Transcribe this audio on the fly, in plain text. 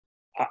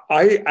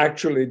I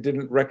actually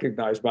didn't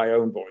recognize my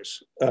own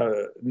voice.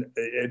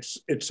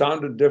 It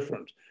sounded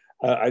different.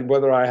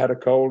 Whether I had a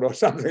cold or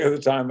something at the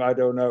time, I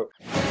don't know.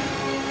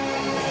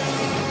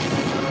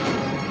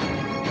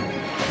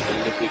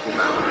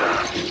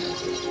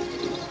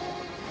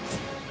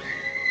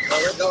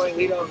 Where we're going,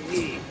 we don't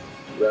need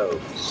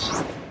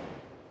roads.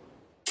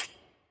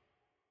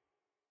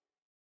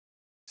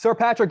 Sir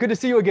Patrick, good to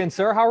see you again,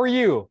 sir. How are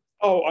you?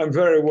 Oh, I'm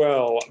very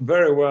well,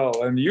 very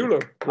well. And you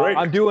look great.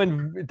 I'm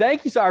doing,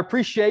 thank you, sir. I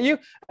appreciate you.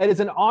 It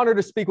is an honor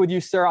to speak with you,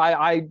 sir.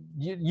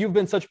 You've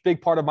been such a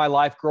big part of my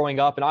life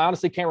growing up. And I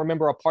honestly can't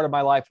remember a part of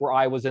my life where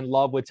I was in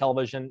love with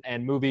television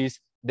and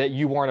movies that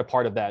you weren't a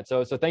part of that.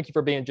 So thank you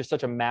for being just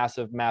such a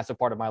massive, massive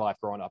part of my life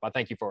growing up. I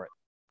thank you for it.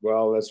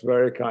 Well, that's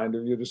very kind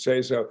of you to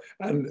say so.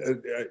 And,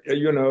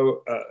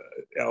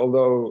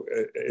 although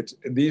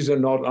these are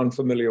not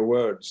unfamiliar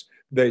words,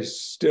 they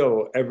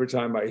still, every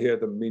time I hear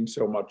them, mean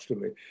so much to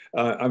me.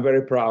 I'm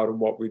very proud of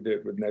what we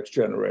did with Next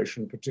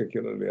Generation,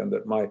 particularly, and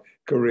that my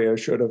career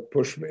should have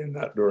pushed me in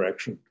that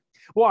direction.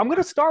 Well, I'm going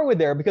to start with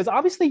there because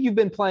obviously you've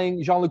been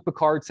playing Jean-Luc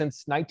Picard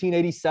since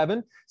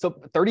 1987, so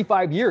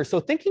 35 years.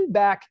 So thinking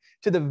back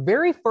to the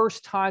very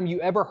first time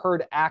you ever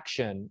heard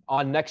action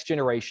on Next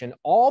Generation,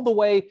 all the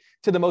way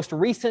to the most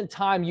recent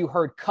time you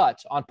heard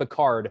cut on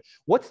Picard,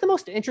 what's the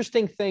most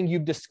interesting thing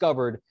you've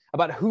discovered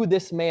about who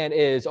this man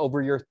is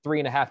over your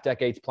 3.5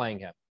 decades playing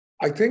him?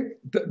 I think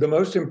the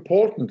most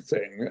important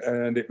thing,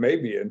 and it may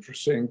be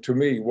interesting to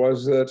me,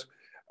 was that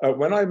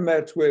when I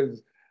met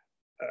with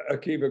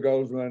Akiva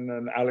Goldsman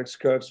and Alex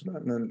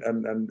Kurtzman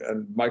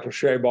and Michael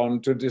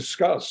Chabon to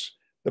discuss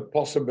the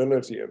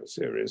possibility of a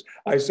series,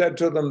 I said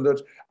to them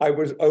that I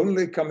was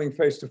only coming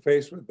face to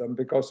face with them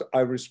because I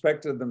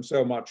respected them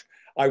so much.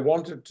 I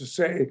wanted to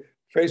say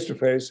face to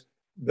face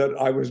that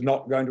I was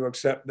not going to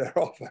accept their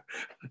offer.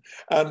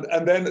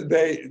 And then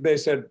they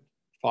said,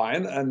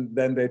 fine. And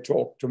then they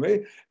talked to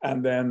me.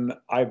 And then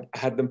I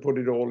had them put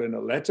it all in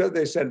a letter.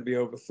 They sent me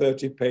over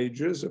 30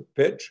 pages of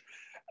pitch.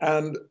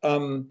 And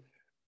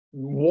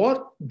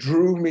what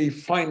drew me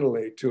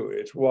finally to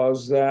it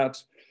was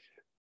that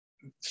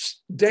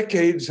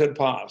decades had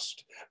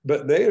passed,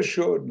 but they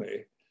assured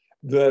me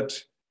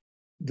that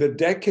the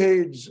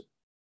decades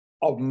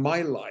of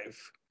my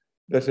life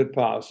that had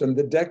passed and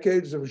the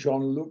decades of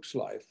Jean-Luc's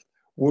life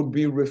would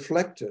be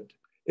reflected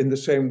in the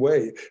same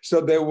way.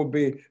 So there would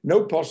be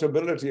no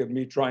possibility of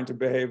me trying to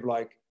behave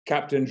like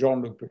Captain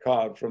Jean-Luc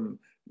Picard from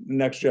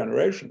Next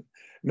Generation.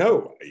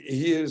 No,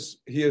 he has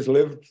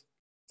lived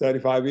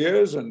 35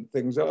 years and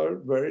things are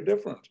very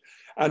different.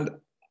 And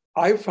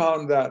I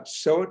found that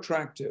so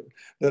attractive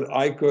that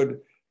I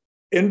could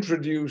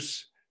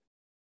introduce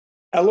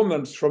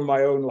elements from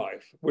my own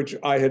life, which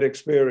I had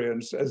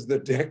experienced as the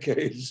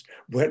decades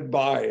went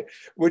by,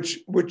 which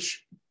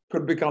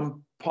could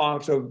become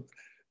part of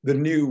the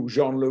new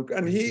Jean-Luc.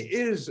 And he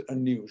is a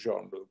new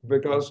Jean-Luc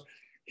because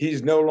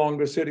he's no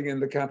longer sitting in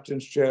the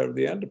captain's chair of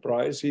the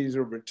Enterprise. He's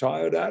a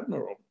retired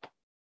admiral.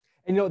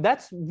 And,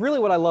 that's really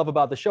what I love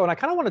about the show. And I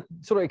kind of want to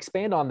sort of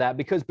expand on that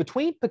because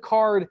between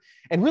Picard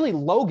and really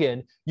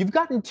Logan, you've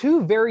gotten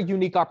two very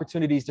unique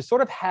opportunities to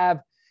sort of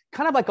have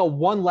kind of like a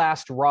one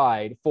last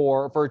ride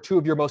for two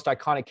of your most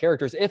iconic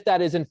characters, if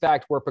that is in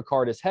fact where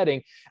Picard is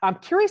heading. I'm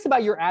curious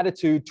about your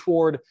attitude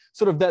toward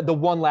sort of the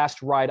one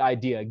last ride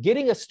idea,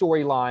 getting a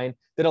storyline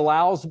that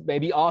allows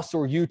maybe us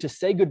or you to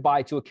say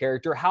goodbye to a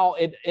character, how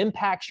it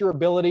impacts your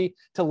ability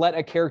to let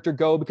a character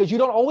go, because you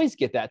don't always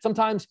get that.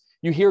 Sometimes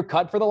you hear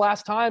cut for the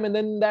last time and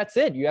then that's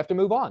it. You have to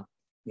move on.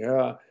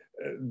 Yeah.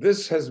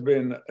 This has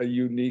been a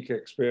unique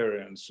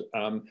experience,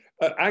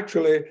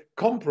 actually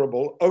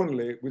comparable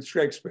only with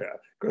Shakespeare,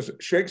 because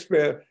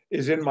Shakespeare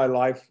is in my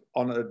life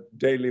on a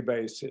daily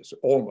basis,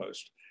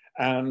 almost.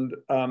 And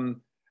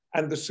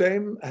the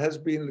same has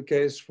been the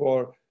case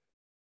for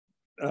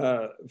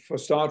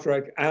Star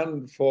Trek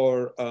and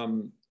for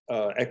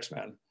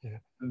X-Men, yeah.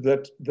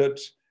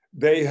 that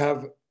they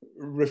have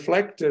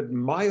reflected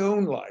my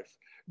own life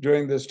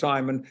during this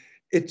time. And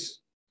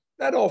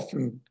that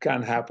often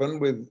can happen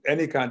with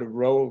any kind of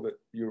role that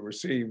you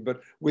receive.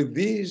 But with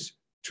these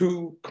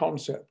two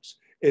concepts,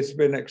 it's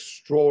been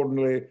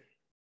extraordinarily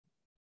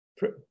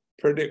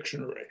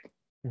predictionary.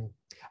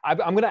 I'm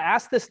going to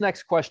ask this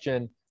next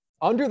question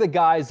under the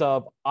guise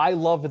of, I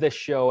love this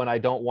show and I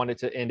don't want it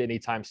to end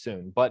anytime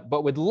soon.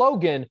 But with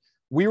Logan,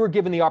 we were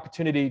given the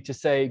opportunity to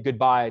say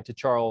goodbye to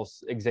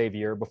Charles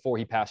Xavier before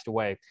he passed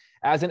away.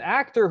 As an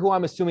actor who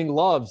I'm assuming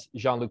loves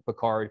Jean-Luc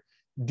Picard,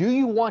 do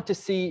you want to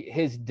see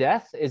his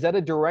death? Is that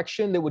a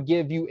direction that would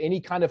give you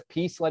any kind of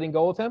peace letting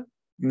go of him?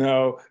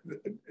 No.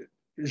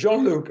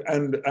 Jean-Luc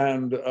and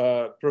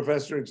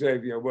Professor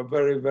Xavier were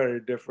very, very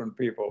different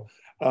people.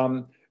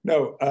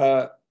 Jean-Luc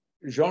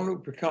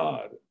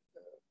Picard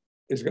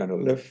is going to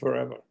live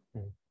forever.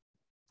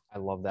 I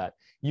love that.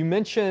 You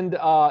mentioned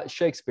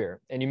Shakespeare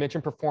and you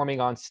mentioned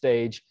performing on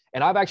stage.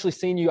 And I've actually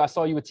seen you, I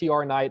saw you at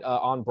TR Night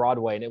on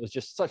Broadway, and it was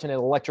just such an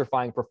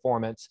electrifying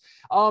performance.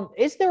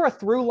 Is there a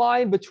through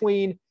line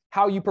between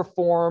how you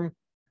perform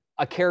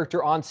a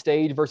character on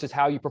stage versus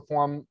how you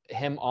perform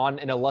him on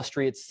an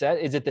illustrious set?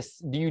 Is it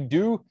this?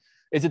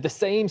 Is it the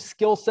same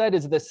skill set?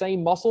 Is it the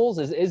same muscles?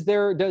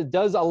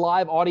 Does a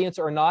live audience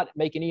or not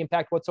make any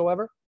impact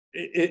whatsoever?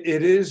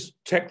 It is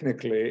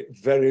technically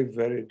very,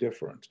 very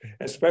different,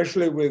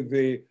 especially with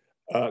the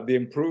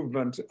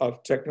improvement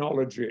of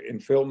technology in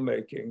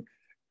filmmaking.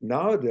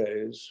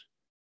 Nowadays,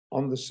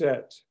 on the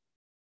set,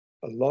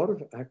 a lot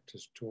of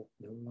actors talk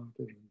no louder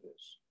than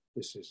this.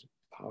 This is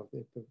how they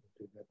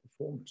do their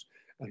performance.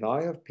 And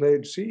I have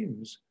played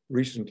scenes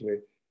recently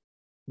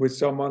with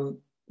someone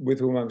with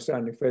whom I'm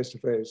standing face to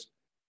face,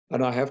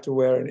 and I have to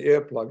wear an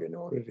earplug in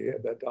order to hear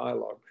their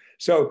dialogue.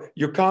 So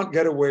you can't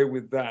get away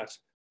with that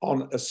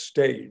on a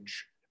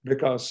stage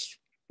because,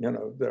 you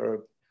know, there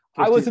are.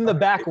 I was in the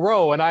back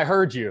row and I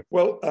heard you.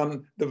 Well,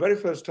 the very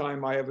first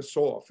time I ever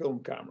saw a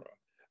film camera,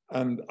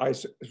 and I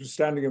was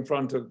standing in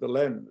front of the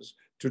lens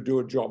to do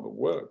a job of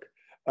work,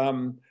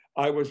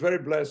 I was very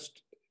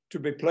blessed to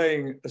be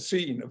playing a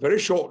scene, a very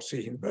short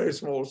scene, very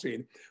small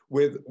scene,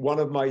 with one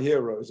of my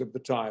heroes of the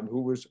time,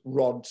 who was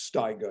Rod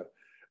Steiger,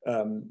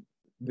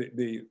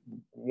 the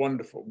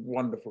wonderful,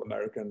 wonderful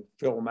American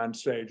film and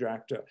stage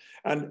actor.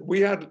 And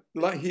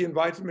he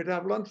invited me to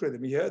have lunch with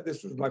him. He heard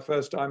this was my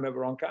first time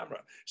ever on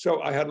camera.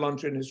 So I had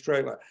lunch in his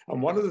trailer.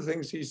 And one of the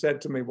things he said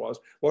to me was,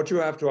 what you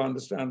have to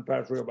understand,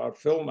 Patrick, about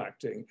film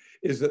acting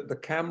is that the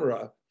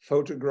camera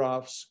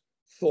photographs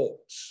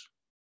thoughts.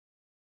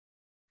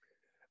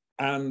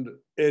 And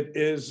it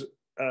is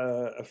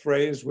a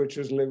phrase which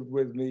has lived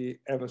with me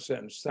ever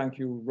since. Thank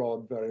you,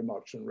 Rod, very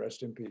much, and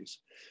rest in peace.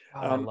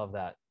 I love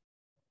that.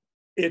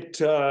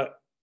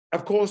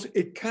 Of course,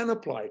 it can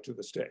apply to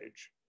the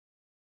stage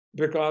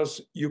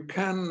because you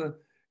can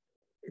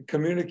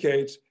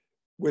communicate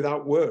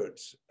without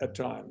words at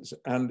times,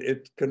 and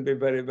it can be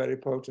very, very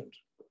potent.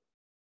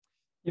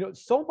 You know,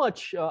 so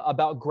much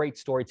about great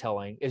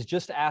storytelling is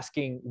just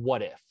asking,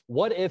 what if?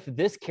 What if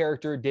this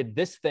character did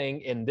this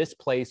thing in this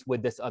place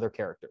with this other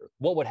character?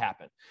 What would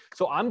happen?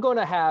 So I'm going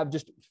to have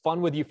just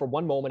fun with you for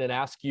one moment and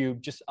ask you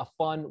just a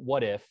fun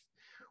what if.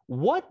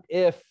 What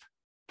if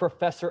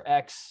Professor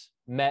X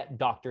met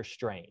Dr.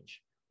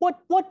 Strange?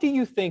 What do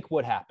you think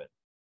would happen?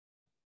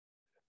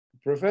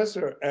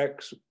 Professor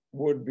X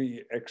would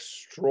be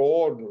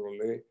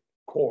extraordinarily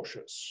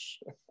cautious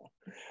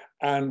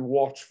and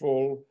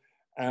watchful,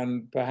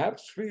 and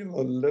perhaps feel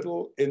a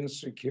little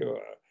insecure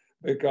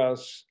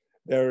because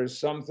there is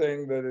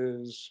something that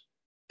is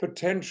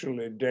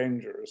potentially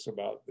dangerous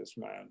about this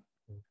man.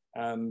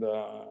 And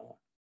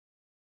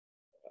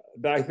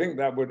I think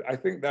that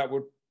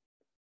would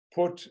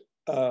put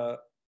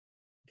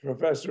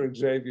Professor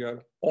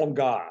Xavier on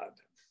guard.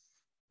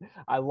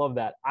 I love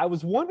that. I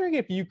was wondering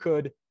if you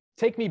could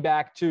take me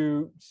back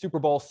to Super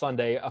Bowl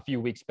Sunday a few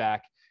weeks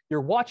back.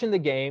 You're watching the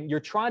game, you're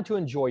trying to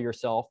enjoy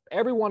yourself.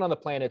 Everyone on the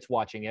planet's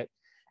watching it.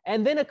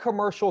 And then a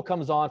commercial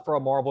comes on for a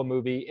Marvel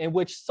movie in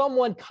which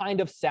someone kind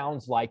of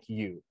sounds like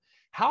you.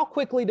 How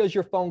quickly does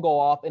your phone go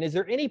off? And is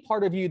there any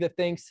part of you that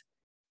thinks,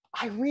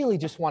 I really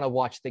just want to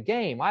watch the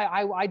game.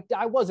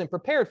 I wasn't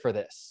prepared for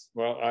this.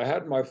 Well, I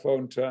had my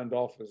phone turned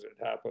off as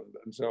it happened,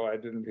 and so I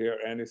didn't hear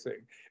anything.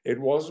 It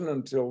wasn't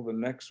until the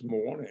next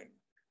morning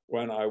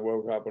when I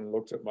woke up and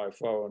looked at my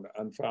phone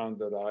and found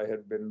that I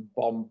had been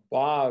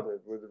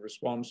bombarded with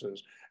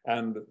responses,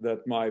 and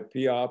that my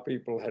PR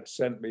people had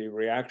sent me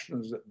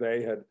reactions that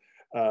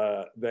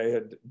they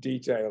had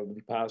detailed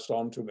and passed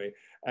on to me.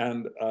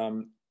 And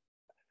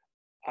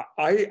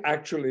I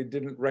actually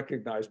didn't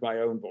recognize my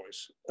own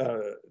voice.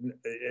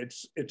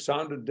 It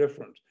sounded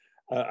different.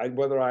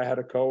 Whether I had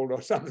a cold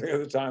or something at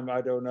the time,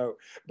 I don't know.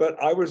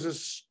 But I was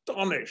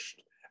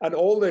astonished. And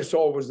all they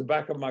saw was the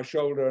back of my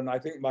shoulder and I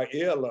think my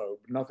earlobe,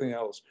 nothing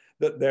else,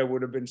 that there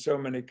would have been so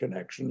many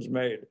connections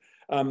made.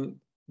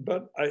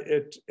 But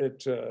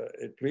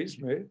it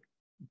pleased me.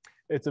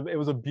 It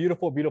was a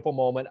beautiful, beautiful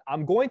moment.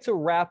 I'm going to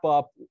wrap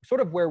up sort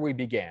of where we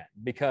began,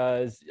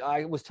 because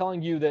I was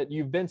telling you that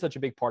you've been such a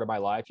big part of my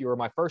life. You were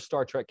my first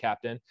Star Trek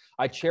captain.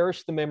 I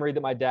cherish the memory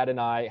that my dad and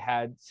I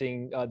had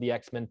seeing the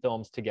X-Men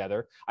films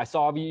together. I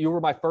saw you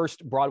were my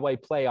first Broadway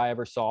play I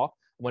ever saw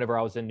whenever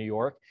I was in New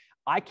York.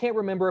 I can't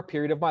remember a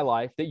period of my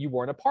life that you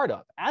weren't a part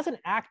of. As an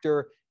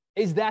actor,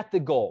 is that the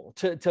goal?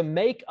 To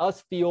make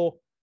us feel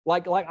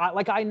like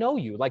I know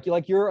you, like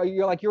you're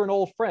an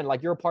old friend,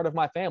 like you're a part of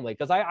my family?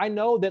 Because I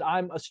know that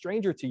I'm a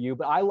stranger to you,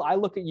 but I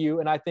look at you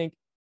and I think,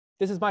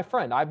 this is my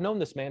friend. I've known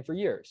this man for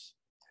years.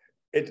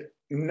 It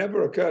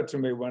never occurred to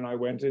me when I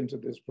went into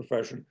this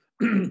profession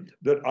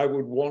that I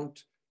would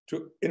want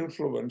to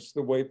influence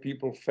the way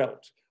people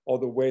felt or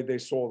the way they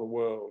saw the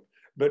world.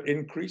 But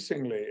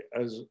increasingly,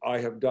 as I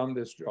have done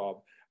this job,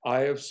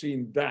 I have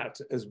seen that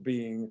as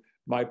being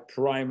my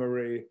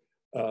primary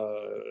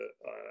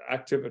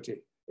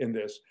activity in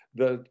this,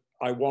 that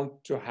I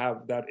want to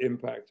have that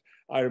impact.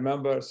 I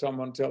remember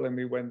someone telling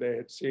me when they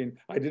had seen,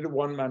 I did a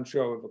one-man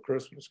show of A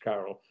Christmas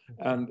Carol,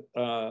 and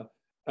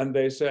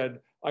they said,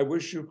 I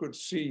wish you could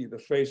see the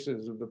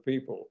faces of the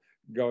people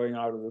going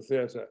out of the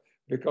theater,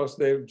 because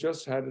they've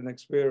just had an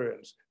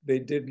experience they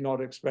did not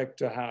expect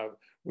to have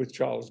with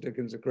Charles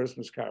Dickens' A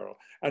Christmas Carol.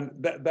 And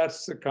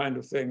that's the kind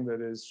of thing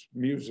that is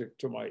music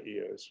to my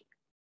ears.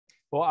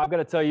 Well, I've got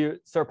to tell you,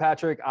 Sir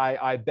Patrick,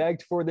 I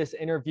begged for this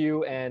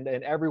interview, and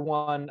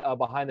everyone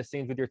behind the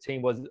scenes with your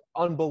team was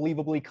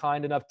unbelievably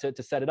kind enough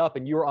to set it up.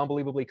 And you were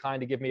unbelievably kind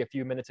to give me a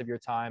few minutes of your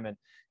time. And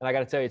I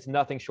got to tell you, it's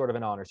nothing short of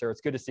an honor, sir. It's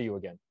good to see you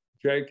again.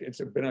 Jake,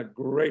 it's been a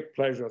great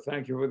pleasure.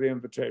 Thank you for the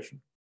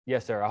invitation.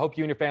 Yes, sir. I hope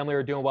you and your family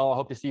are doing well. I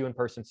hope to see you in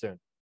person soon.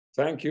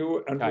 Thank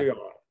you, and we are.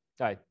 All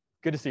right.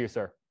 Good to see you,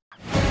 sir.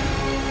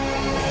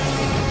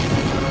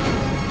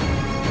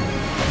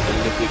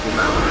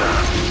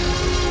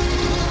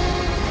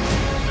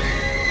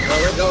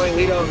 Where we're going,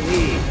 we don't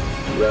need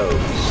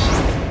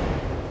roads.